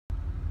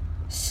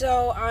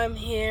So I'm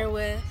here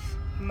with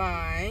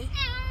my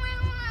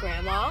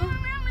grandma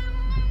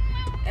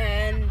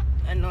and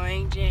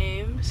annoying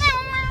James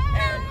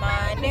and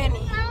my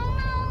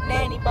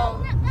nanny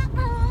Bones.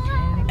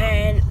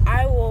 And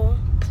I will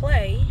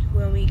play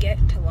when we get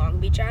to Long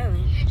Beach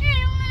Island.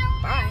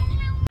 Bye.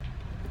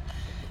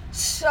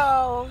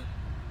 So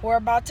we're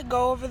about to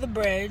go over the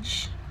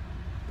bridge.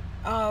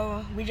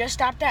 We just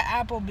stopped at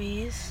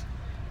Applebee's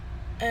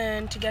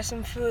and to get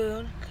some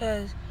food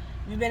because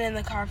we've been in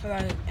the car for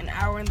like an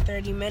hour and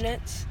 30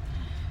 minutes.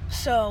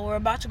 So we're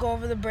about to go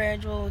over the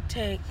bridge. We'll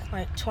take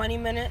like 20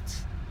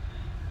 minutes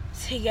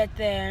to get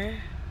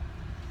there.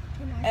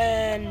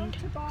 And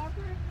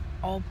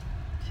I'll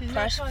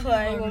press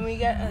play when we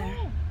get there.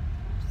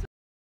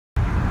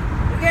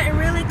 We're getting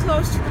really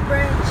close to the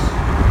bridge.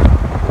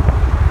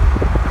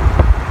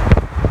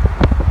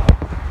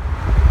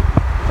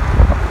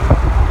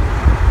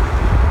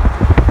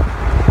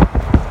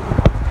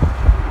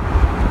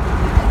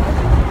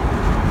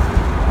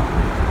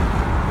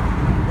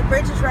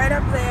 Right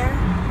up there.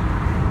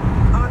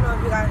 I don't know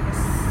if you guys can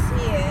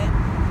see it.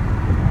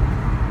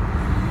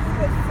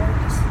 But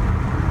focus.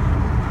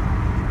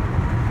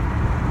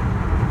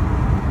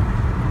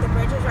 The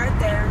bridge is right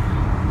there.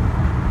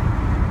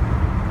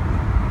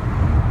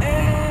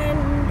 And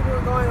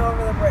we're going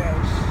over the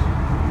bridge.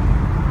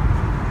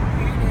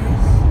 Here it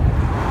is.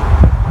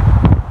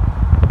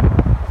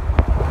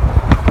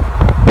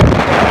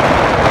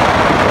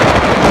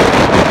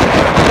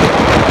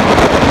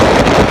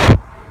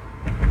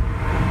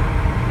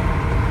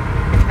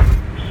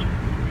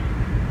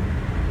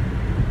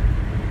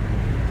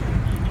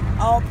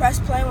 I'll press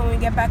play when we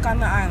get back on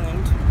the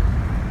island.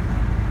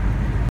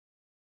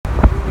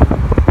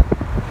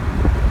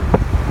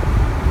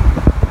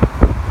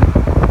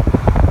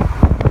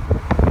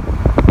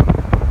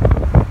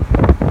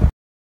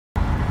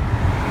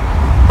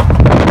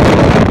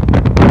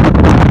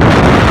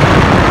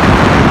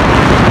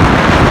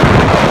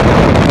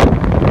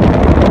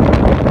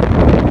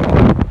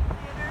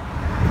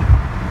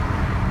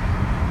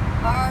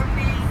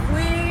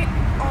 We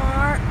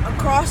are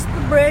across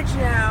the bridge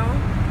now.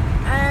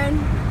 And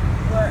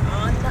we're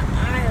on the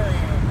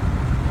island.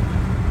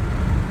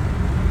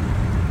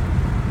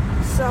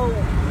 So,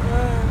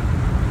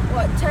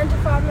 10 to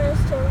 5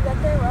 minutes till we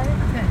get there, right?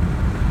 Okay.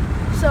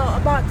 So,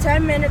 about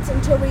 10 minutes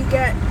until we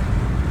get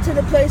to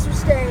the place we're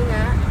staying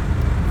at.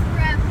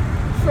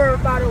 For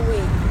about a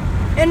week.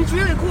 And it's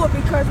really cool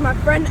because my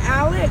friend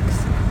Alex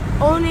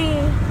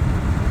only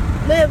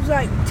lives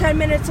like 10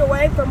 minutes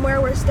away from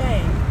where we're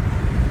staying.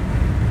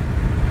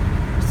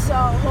 So,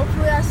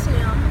 hopefully I see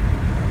him.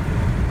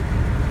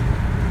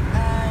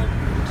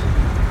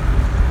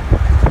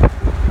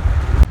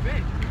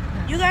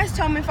 You guys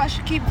tell me if I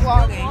should keep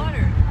vlogging,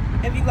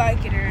 if you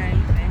like it or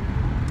anything.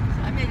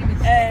 I made a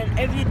mistake. And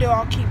if you do,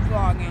 I'll keep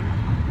vlogging.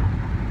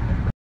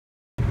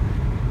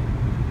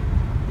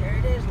 There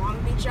it is,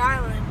 Long Beach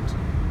Island.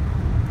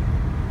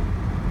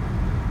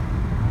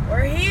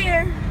 We're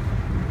here.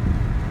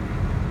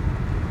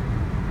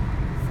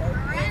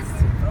 Focus.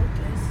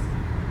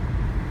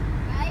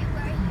 Right,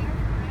 we're here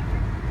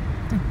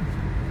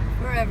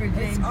Forever,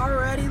 James. It's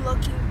already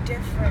looking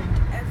different.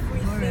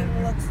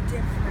 Everything looks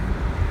different.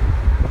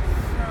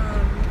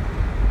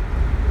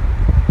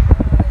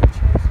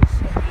 Jersey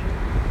City.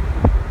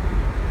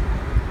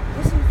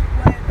 This is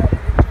way better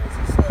than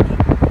Jersey City.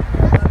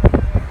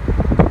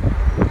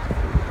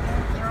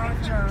 from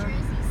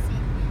Jersey City.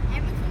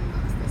 Everything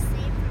looks the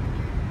same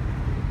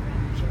from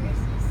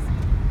Jersey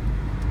City.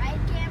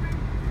 Right, Cameron?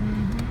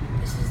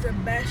 Mm-hmm. This is the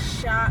best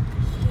shop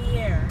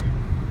here.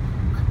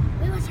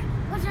 Wait,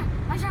 watch out.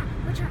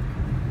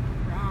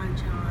 Ron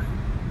John.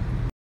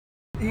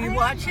 Are you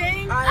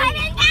watching? I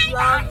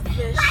love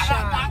this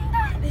shop.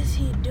 What is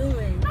he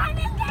doing?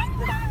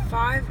 The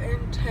 5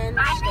 and 10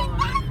 store.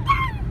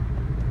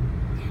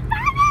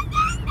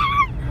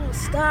 Oh,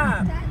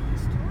 stop.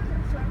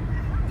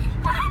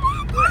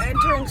 We're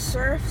entering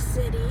Surf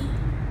City.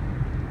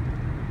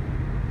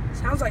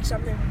 Sounds like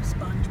something from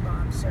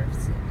SpongeBob, Surf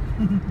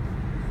City.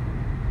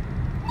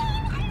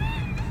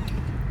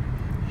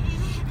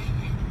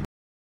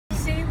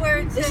 See where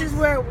it This says is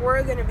where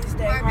we're going to be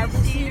staying. Harvey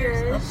Harvey Cedars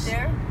Cedars. up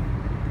there?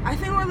 I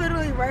think we're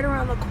literally right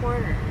around the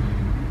corner.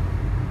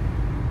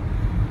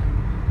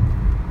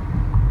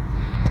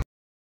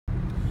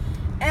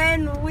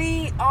 And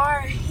we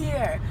are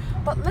here.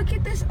 But look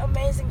at this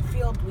amazing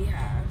field we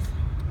have.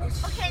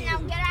 It's Okay, now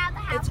huge. get out of the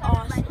house. It's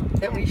awesome.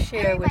 That we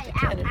share with the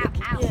Everybody Canada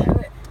out. Yeah,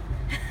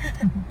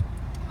 Come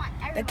on,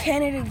 the everybody.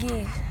 Canada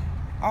geese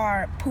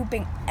are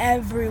pooping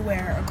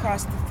everywhere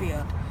across the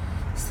field.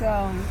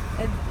 So,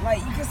 like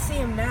you can see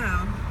them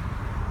now.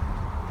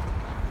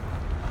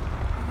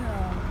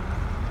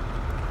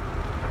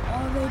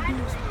 All they do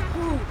is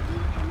poop.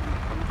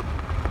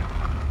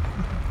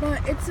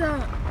 But it's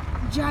a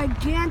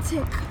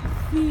gigantic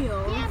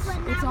field. Yeah, but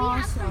now It's we have some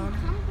awesome.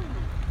 company.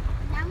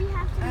 Now we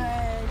have some.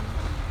 And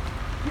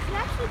you can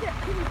actually get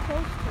pretty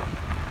close to it.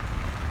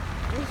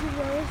 This is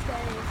where we're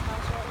staying, this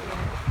house right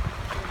here.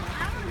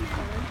 I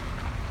remember.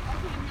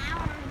 Okay, now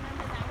I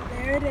remember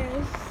that. there it is.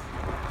 And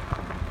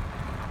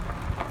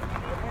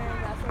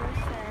that's what we're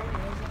saying.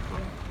 It is up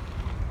here.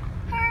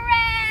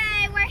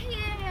 Hooray! We're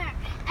here!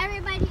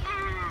 Everybody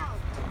out!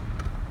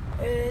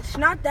 It's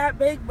not that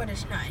big, but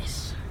it's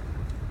nice.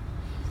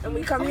 And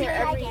we come here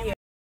every year.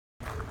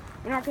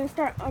 We're not gonna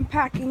start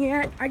unpacking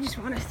yet. I just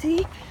want to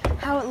see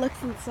how it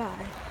looks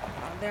inside.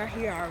 Oh, they're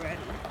here already.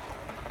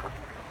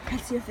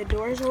 Let's see if the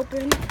door is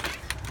open.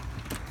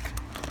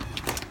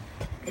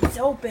 It's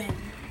open.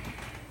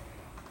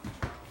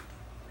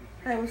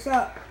 Hey, what's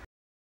up?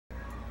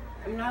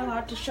 I'm not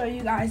allowed to show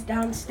you guys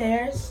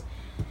downstairs.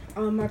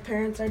 My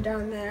parents are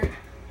down there,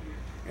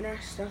 and our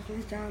stuff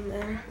is down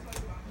there.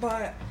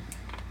 But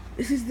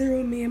this is the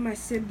room me and my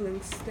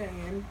siblings stay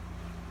in.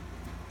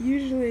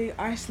 Usually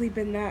I sleep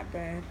in that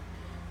bed.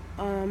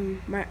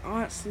 My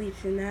aunt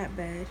sleeps in that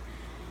bed.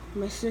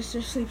 My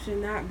sister sleeps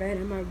in that bed,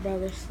 and my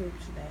brother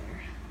sleeps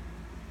there.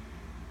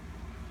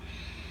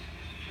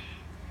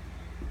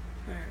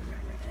 I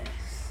remember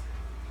this.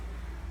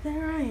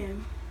 There I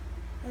am.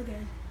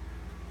 Okay.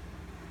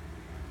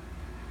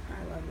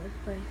 I love this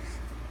place.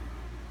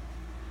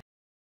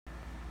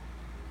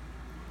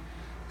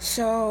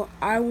 So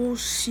I will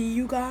see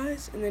you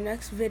guys in the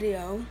next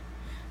video.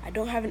 I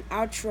don't have an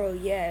outro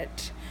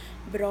yet,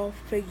 but I'll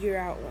figure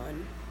out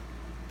one.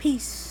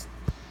 Peace.